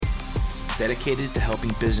dedicated to helping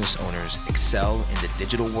business owners excel in the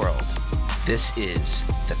digital world. This is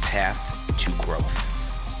The Path to Growth.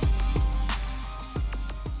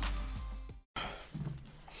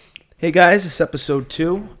 Hey guys, it's episode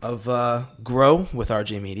 2 of Grow with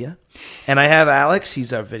RJ Media, and I have Alex.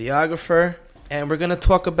 He's our videographer, and we're going to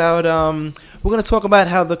talk about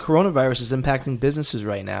how the coronavirus is impacting businesses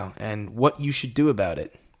right now and what you should do about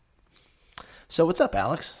it. So, what's up,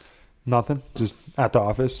 Alex? Nothing. Just at the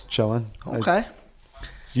office, chilling. Okay.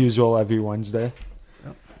 It's usual every Wednesday.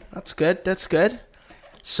 That's good. That's good.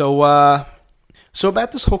 So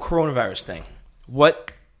about this whole coronavirus thing,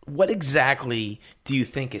 what exactly do you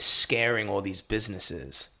think is scaring all these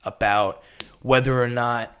businesses about whether or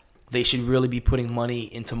not they should really be putting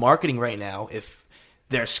money into marketing right now if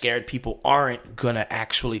they're scared people aren't going to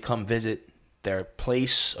actually come visit their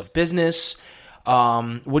place of business?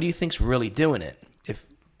 What do you think's really doing it?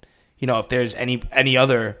 If there's any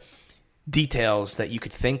other details that you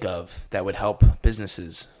could think of that would help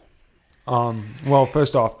businesses. Well,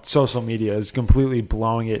 first off, social media is completely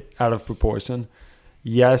blowing it out of proportion.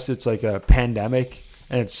 Yes, it's like a pandemic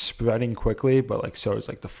and it's spreading quickly, but so is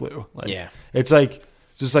the flu. It's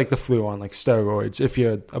just like the flu on steroids if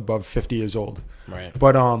you're above 50 years old. Right.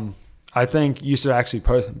 But I think you should actually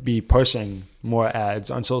be pushing more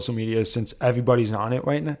ads on social media since everybody's on it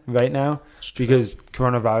right now because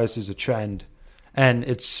coronavirus is a trend and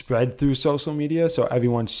it's spread through social media. So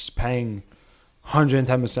everyone's paying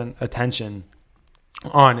 110% attention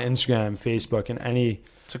on Instagram, Facebook, and any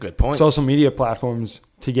That's a good point. social media platforms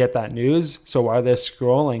to get that news. So while they're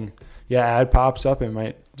scrolling, ad pops up and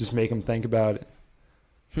might just make them think about it.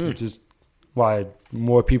 Which is why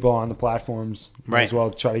more people on the platforms might as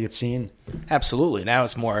well try to get seen. Absolutely. Now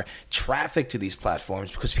it's more traffic to these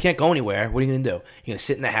platforms because if you can't go anywhere, what are you going to do? You're going to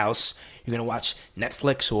sit in the house, you're going to watch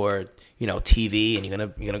Netflix or, TV, and you're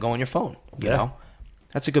going to go on your phone, you know?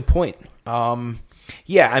 That's a good point.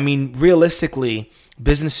 Realistically,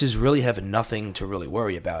 businesses really have nothing to really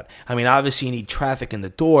worry about. Obviously you need traffic in the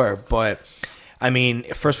door, but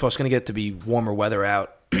first of all, it's going to get to be warmer weather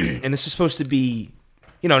out, and this is supposed to be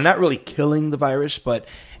not really killing the virus, but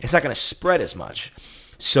it's not going to spread as much.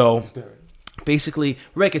 So, basically,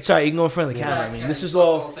 Rick, it's all right. You can go in front of the camera. This is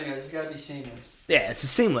all... The whole thing, I just got to be seamless. Yeah, it's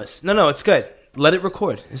seamless. No, it's good. Let it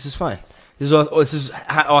record. This is fine. This is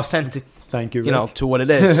authentic. Thank you, Rick. To what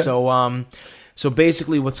it is. So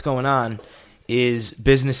basically what's going on is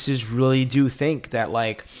businesses really do think that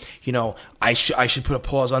I should put a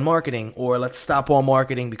pause on marketing or let's stop all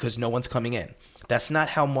marketing because no one's coming in. That's not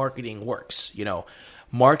how marketing works.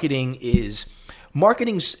 Marketing's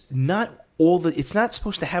not it's not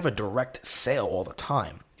supposed to have a direct sale all the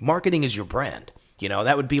time. Marketing is your brand.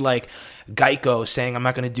 That would be like Geico saying, I'm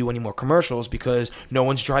not going to do any more commercials because no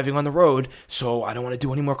one's driving on the road, so I don't want to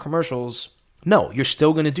do any more commercials. No, you're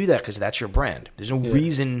still going to do that because that's your brand. There's no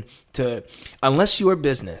reason to, unless your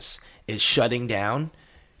business is shutting down,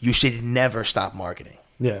 you should never stop marketing.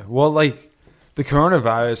 Yeah, well, the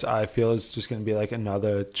coronavirus, I feel, is just going to be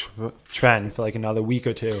another trend for another week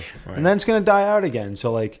or two. Right. And then it's going to die out again.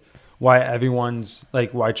 So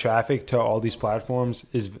why traffic to all these platforms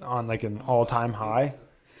is on an all-time high.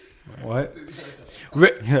 What?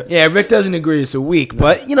 Rick doesn't agree it's a week,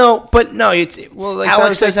 but no,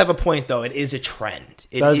 Alex does have a point though. It is a trend.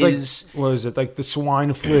 It is what is it? The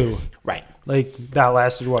swine flu. Right. That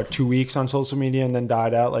lasted 2 weeks on social media and then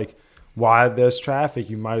died out. Why there's traffic,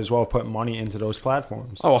 you might as well put money into those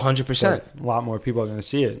platforms. Oh, 100%. A lot more people are going to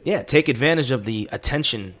see it. Yeah, take advantage of the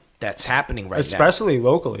attention that's happening right now. Especially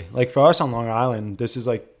locally. For us on Long Island, this is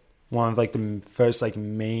one of the first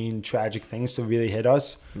main tragic things to really hit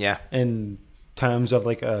us. Yeah. In terms of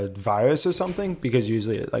a virus or something, because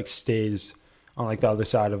usually it stays on the other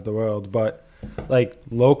side of the world. But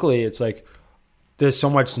locally, it's there's so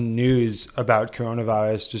much news about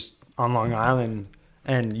coronavirus just on Long Island.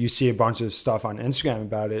 And you see a bunch of stuff on Instagram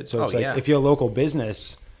about it. So it's if you're a local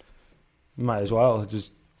business, you might as well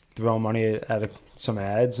just throw money at some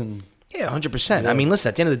ads. And yeah, 100%. Yeah. Listen,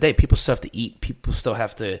 at the end of the day, people still have to eat. People still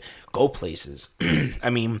have to go places.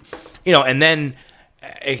 And then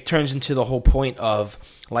it turns into the whole point of,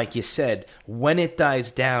 like you said, when it dies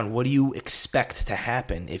down, what do you expect to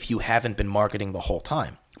happen if you haven't been marketing the whole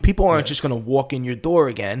time? People aren't just going to walk in your door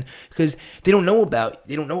again because they don't know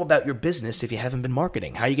about your business if you haven't been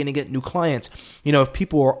marketing. How are you going to get new clients? If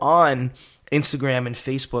people are on Instagram and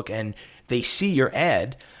Facebook and they see your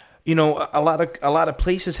ad, a lot of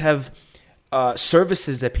places have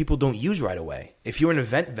services that people don't use right away. If you're an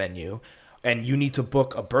event venue and you need to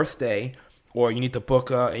book a birthday or you need to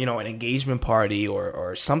book a, an engagement party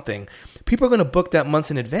or something, people are going to book that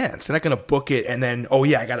months in advance. They're not going to book it and then, oh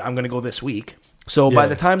yeah, I'm going to go this week. So by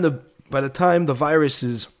the time the virus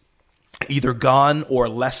is either gone or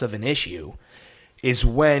less of an issue, is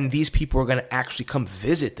when these people are going to actually come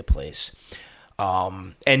visit the place.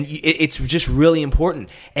 And it's just really important.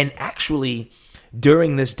 And actually,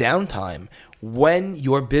 during this downtime, when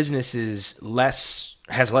your business has less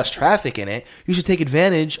traffic in it, you should take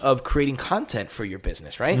advantage of creating content for your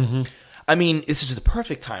business, right? Mm-hmm. I mean, this is the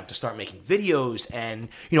perfect time to start making videos. And,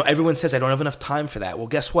 everyone says, I don't have enough time for that. Well,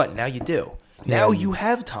 guess what? Now you do. Now you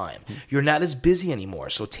have time. You're not as busy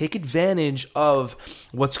anymore. So take advantage of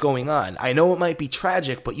what's going on. I know it might be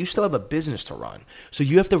tragic, but you still have a business to run. So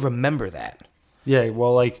you have to remember that. Yeah,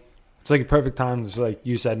 well, it's like a perfect time to, like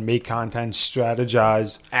you said, make content,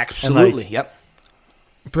 strategize. Absolutely, and, yep.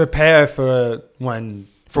 Prepare for when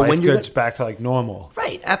life gets back to, like, normal.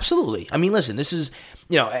 Right, absolutely. I mean, listen, this is,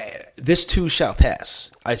 this too shall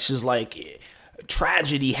pass. It's just like...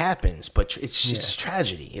 tragedy happens, but it's just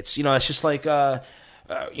tragedy. It's it's just like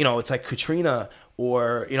it's like Katrina,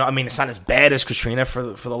 or I mean, it's not as bad as Katrina for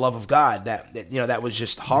the love of God. That was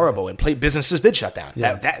just horrible, and businesses did shut down.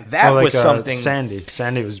 Yeah. That was something.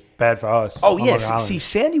 Sandy was bad for us. Oh yes, see,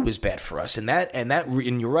 Sandy was bad for us, and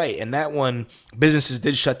you're right. And that one, businesses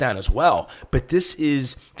did shut down as well. But this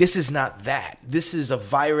is not that. This is a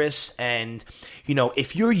virus, and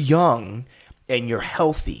if you're young and you're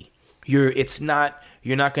healthy, you're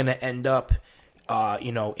not going to end up,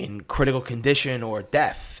 in critical condition or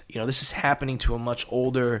death. This is happening to a much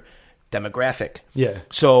older demographic. Yeah.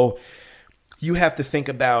 So you have to think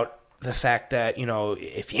about the fact that,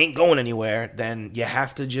 if you ain't going anywhere, then you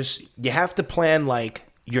have to plan like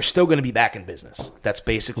you're still going to be back in business. That's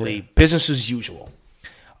basically business as usual.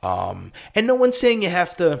 And no one's saying you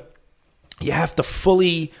have to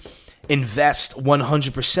fully invest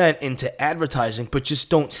 100% into advertising, but just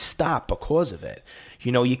don't stop because of it.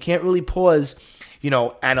 You can't really pause,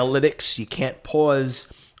 analytics. You can't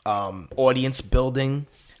pause audience building.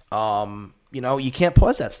 You can't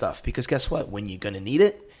pause that stuff, because guess what? When you're going to need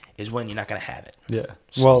it is when you're not going to have it. Yeah.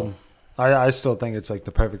 So, well, I still think it's like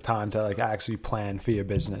the perfect time to like actually plan for your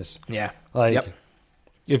business. Yeah. Like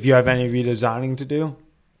if you have any redesigning to do,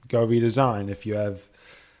 go redesign. If you have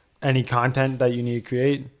any content that you need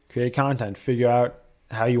to create content. Figure out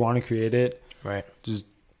how you want to create it. Right.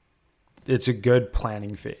 It's a good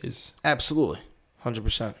planning phase. Absolutely.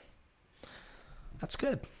 100%. That's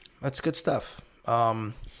good. That's good stuff.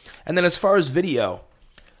 And then as far as video,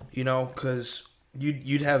 because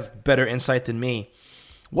you'd have better insight than me,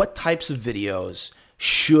 what types of videos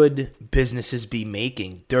should businesses be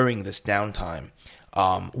making during this downtime,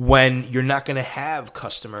 when you're not going to have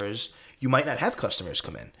customers? You might not have customers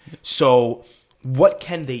come in. So what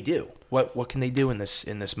can they do? What can they do in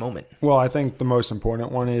this moment? Well, I think the most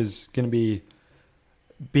important one is going to be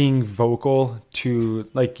being vocal to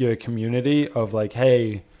like your community of like,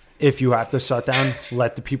 hey, if you have to shut down,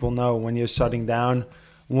 let the people know when you're shutting down,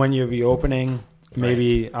 when you're reopening.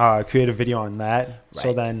 Maybe create a video on that,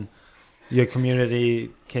 so then your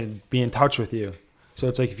community can be in touch with you. So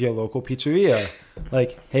it's like if you're a local pizzeria,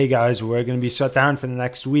 like, hey guys, we're going to be shut down for the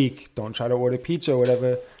next week. Don't try to order pizza or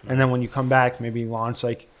whatever. And then when you come back, maybe launch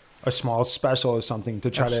like a small special or something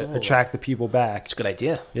to try to attract the people back. It's a good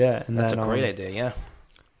idea. Yeah. And that's a great idea, yeah.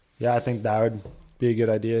 Yeah, I think that would be a good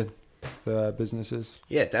idea for businesses.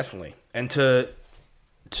 Yeah, definitely. And to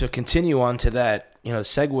continue on to that,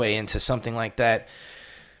 segue into something like that,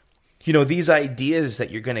 these ideas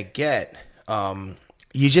that you're going to get,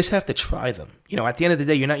 you just have to try them. At the end of the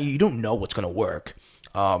day, you don't know what's going to work.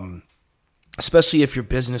 Especially if your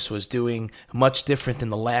business was doing much different than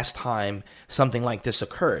the last time something like this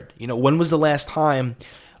occurred. When was the last time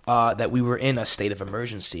that we were in a state of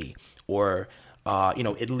emergency, or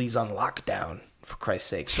Italy's on lockdown, for Christ's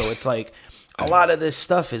sake? So it's like a lot of this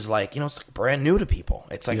stuff is like, it's like brand new to people.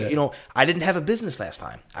 It's like, I didn't have a business last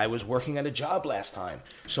time. I was working at a job last time.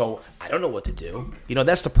 So I don't know what to do.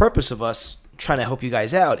 That's the purpose of us trying to help you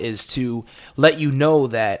guys out, is to let you know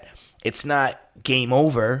that it's not game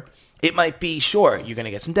over. It might be, sure, you're going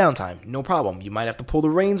to get some downtime. No problem. You might have to pull the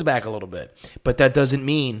reins back a little bit. But that doesn't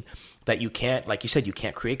mean that you can't, like you said, you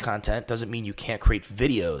can't create content. Doesn't mean you can't create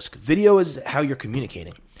videos. Video is how you're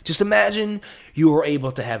communicating. Just imagine you were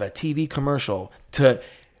able to have a TV commercial to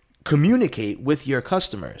communicate with your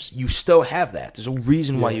customers. You still have that. There's a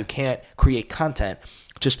reason why you can't create content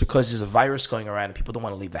just because there's a virus going around and people don't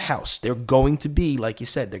want to leave the house. They're going to be, like you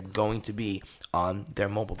said, they're going to be on their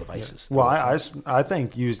mobile devices. Well, I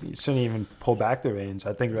think you shouldn't even pull back the reins.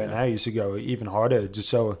 I think right now you should go even harder, just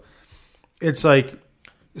so it's like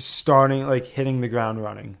starting, like hitting the ground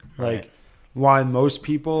running. Right. Like why most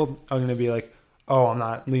people are going to be like, oh, I'm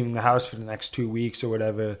not leaving the house for the next 2 weeks or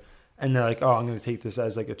whatever. And they're like, oh, I'm going to take this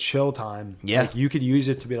as like a chill time. Yeah. Like you could use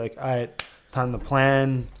it to be like, all right, time to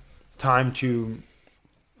plan, time to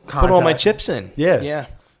Put all my chips in. Yeah. Yeah.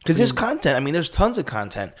 Because there's content. I mean, there's tons of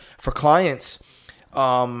content for clients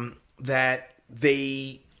that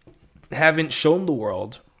they haven't shown the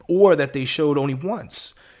world or that they showed only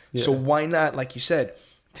once. Yeah. So why not, like you said,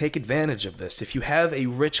 take advantage of this? If you have a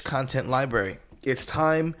rich content library, it's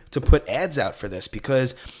time to put ads out for this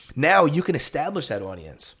because now you can establish that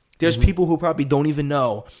audience. There's people who probably don't even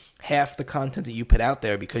know half the content that you put out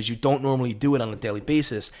there because you don't normally do it on a daily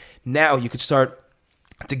basis. Now you could start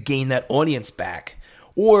to gain that audience back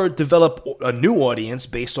or develop a new audience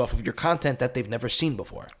based off of your content that they've never seen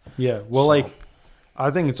before. Yeah. Well, like,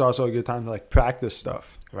 I think it's also a good time to like practice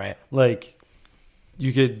stuff. Right. Like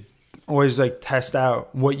you could always like test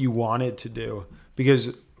out what you wanted to do because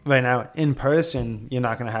right now in person, you're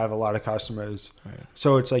not going to have a lot of customers. Right.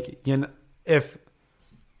 So it's like, if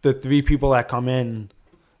the 3 people that come in,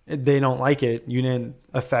 they don't like it, you didn't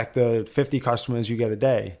affect the 50 customers you get a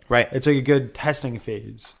day. Right. It's like a good testing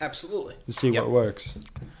phase Absolutely. to see what works.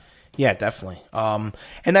 Yeah, definitely. And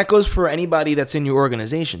that goes for anybody that's in your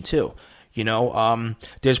organization too.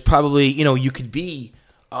 There's probably, you could be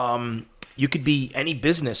any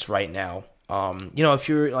business right now. If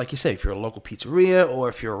you're, like you say, if you're a local pizzeria or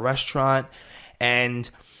if you're a restaurant and,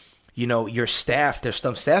 your staff, there's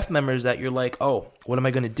some staff members that you're like, oh, what am I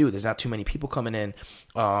going to do? There's not too many people coming in.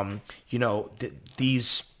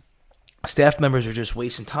 These staff members are just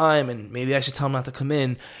wasting time and maybe I should tell them not to come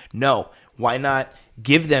in. No, why not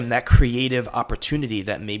give them that creative opportunity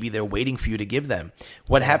that maybe they're waiting for you to give them?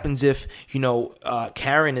 What happens if,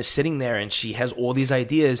 Karen is sitting there and she has all these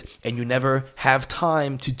ideas and you never have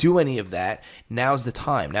time to do any of that? Now's the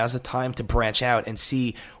time. Now's the time to branch out and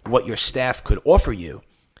see what your staff could offer you.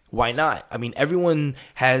 Why not? I mean, everyone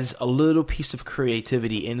has a little piece of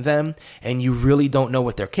creativity in them and you really don't know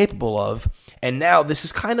what they're capable of. And now this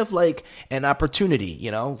is kind of like an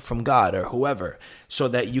opportunity, from God or whoever, so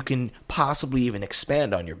that you can possibly even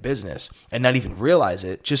expand on your business and not even realize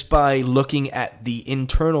it just by looking at the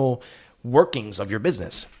internal workings of your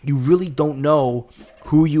business. You really don't know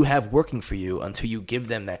who you have working for you until you give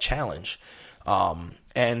them that challenge.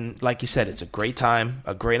 And like you said, it's a great time,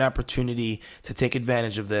 a great opportunity to take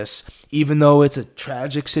advantage of this. Even though it's a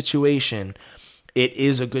tragic situation, it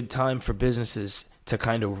is a good time for businesses to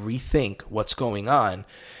kind of rethink what's going on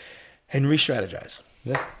and re-strategize.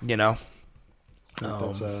 Yeah.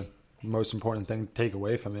 That's the most important thing to take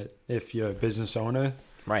away from it. If you're a business owner,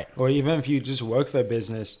 right, or even if you just work for a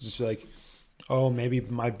business, just like, oh, maybe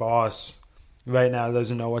my boss right now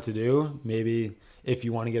doesn't know what to do. Maybe if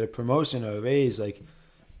you want to get a promotion or a raise, like,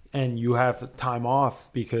 and you have time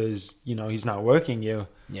off because, he's not working you.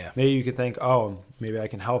 Yeah. Maybe you could think, oh, maybe I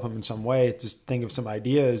can help him in some way. Just think of some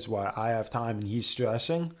ideas while I have time and he's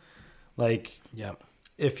stressing. Like, yeah,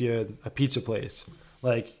 if you're a pizza place,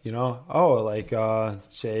 like,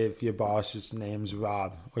 say if your boss's name's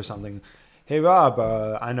Rob or something. Hey, Rob,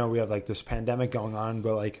 I know we have like this pandemic going on,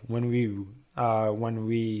 but like when we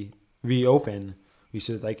reopen, we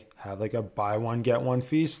should like have like a buy one get one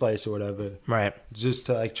free slice or whatever, right? Just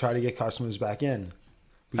to like try to get customers back in.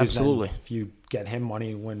 Because absolutely, then if you get him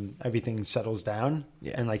money when everything settles down,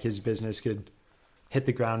 and like his business could hit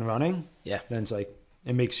the ground running, then it's like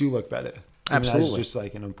it makes you look better. Absolutely, as just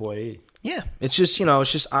like an employee. Yeah, it's just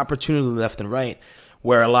it's just opportunity left and right.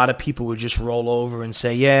 Where a lot of people would just roll over and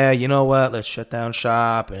say, yeah, you know what, let's shut down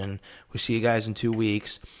shop and we'll see you guys in 2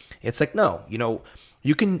 weeks. It's like, no,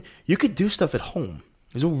 you could do stuff at home.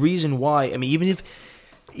 There's no reason why. I mean,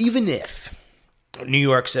 even if New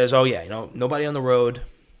York says, oh yeah, nobody on the road,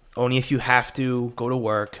 only if you have to go to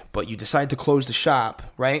work, but you decide to close the shop,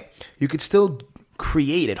 right? You could still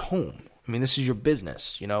create at home. I mean, this is your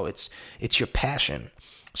business, it's your passion.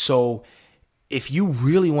 So if you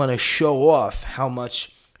really want to show off how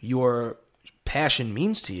much your passion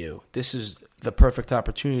means to you, this is the perfect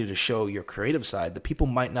opportunity to show your creative side that people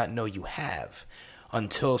might not know you have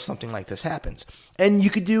until something like this happens. And you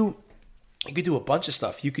could do a bunch of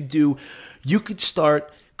stuff. You could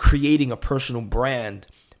start creating a personal brand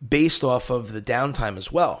based off of the downtime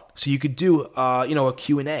as well. So you could do a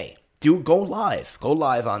Q&A. Go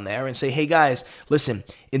live on there and say, hey guys, listen,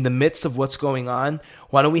 in the midst of what's going on,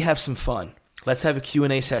 why don't we have some fun? Let's have a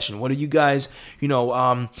Q&A session. What are you guys,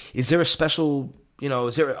 is there a special,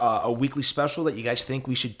 is there a weekly special that you guys think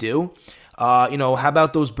we should do? How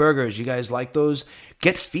about those burgers? You guys like those?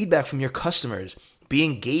 Get feedback from your customers. Be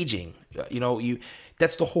engaging.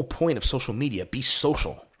 that's the whole point of social media. Be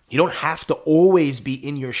social. You don't have to always be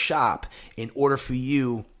in your shop in order for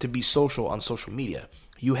you to be social on social media.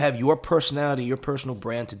 You have your personality, your personal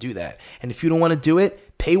brand to do that. And if you don't want to do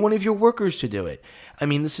it, pay one of your workers to do it. I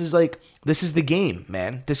mean, this is the game,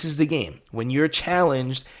 man. This is the game. When you're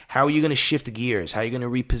challenged, how are you going to shift gears? How are you going to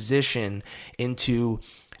reposition into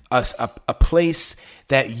a place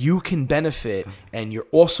that you can benefit and you're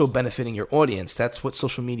also benefiting your audience? That's what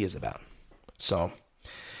social media is about. So,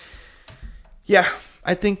 yeah,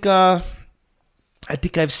 I think I've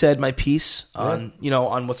said my piece on,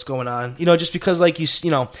 on what's going on, just because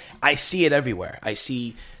I see it everywhere. I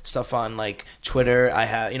see stuff on like Twitter.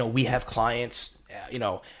 We have clients,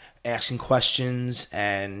 asking questions,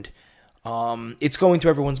 and it's going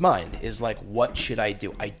through everyone's mind is like, what should I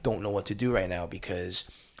do? I don't know what to do right now because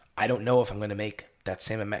I don't know if I'm going to make that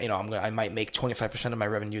same amount. I might make 25% of my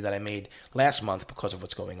revenue that I made last month because of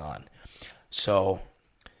what's going on. So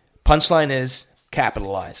punchline is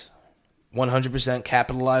capitalize. 100%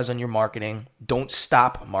 capitalize on your marketing. Don't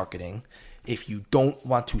stop marketing. If you don't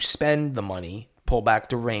want to spend the money, pull back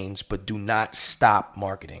the reins, but do not stop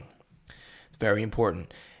marketing. It's very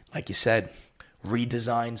important. Like you said,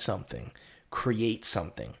 redesign something, create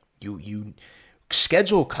something. You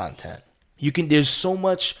schedule content. There's so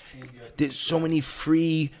many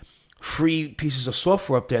free pieces of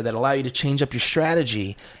software up there that allow you to change up your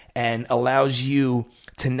strategy and allows you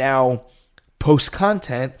to now post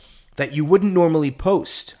content that you wouldn't normally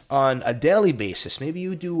post on a daily basis. Maybe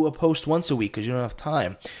you do a post once a week because you don't have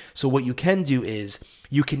time. So what you can do is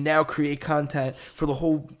you can now create content for the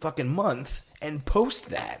whole fucking month and post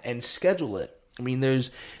that and schedule it. I mean,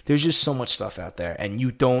 there's just so much stuff out there, and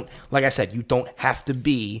you don't, like I said, you don't have to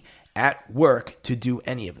be at work to do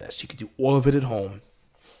any of this. You could do all of it at home.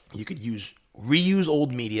 You could reuse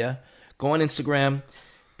old media, go on Instagram,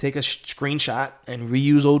 take a screenshot and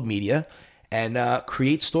reuse old media, and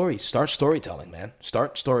create stories. Start storytelling, man.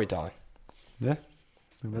 Start storytelling. Yeah, I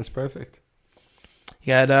think that's perfect.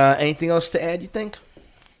 You got anything else to add, you think?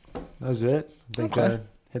 That was it. I think I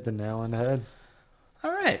hit the nail on the head.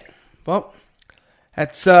 All right. Well,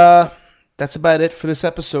 that's about it for this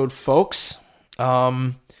episode, folks.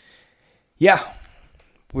 Yeah,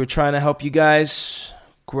 we're trying to help you guys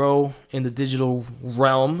grow in the digital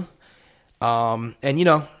realm.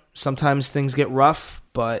 And, sometimes things get rough,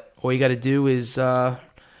 but all you got to do is turn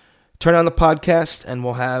on the podcast and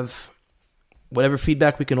we'll have whatever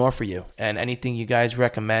feedback we can offer you. And anything you guys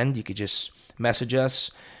recommend, you could just message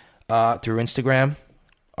us through Instagram,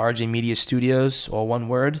 RJ Media Studios, all one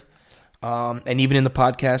word. And even in the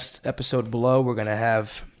podcast episode below, we're going to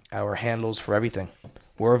have our handles for everything.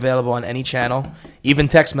 We're available on any channel, even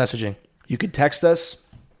text messaging. You could text us,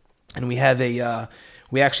 and we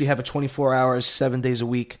actually have a 24 hours, 7 days a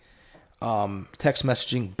week text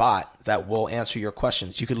messaging bot that will answer your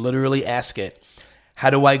questions. You could literally ask it,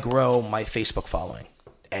 how do I grow my Facebook following?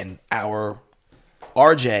 And our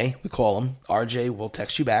RJ, we call him, RJ will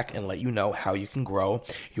text you back and let you know how you can grow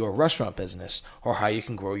your restaurant business or how you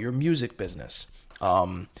can grow your music business.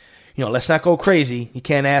 Let's not go crazy. You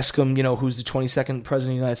can't ask him, who's the 22nd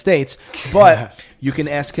president of the United States, but you can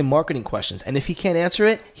ask him marketing questions. And if he can't answer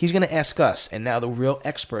it, he's going to ask us. And now the real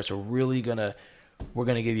experts are really we're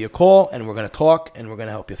going to give you a call and we're going to talk and we're going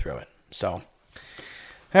to help you through it. So, all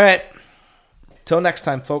right. Till next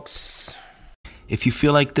time, folks. If you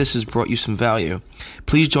feel like this has brought you some value,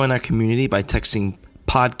 please join our community by texting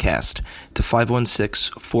podcast to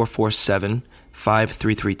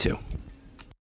 516-447-5332.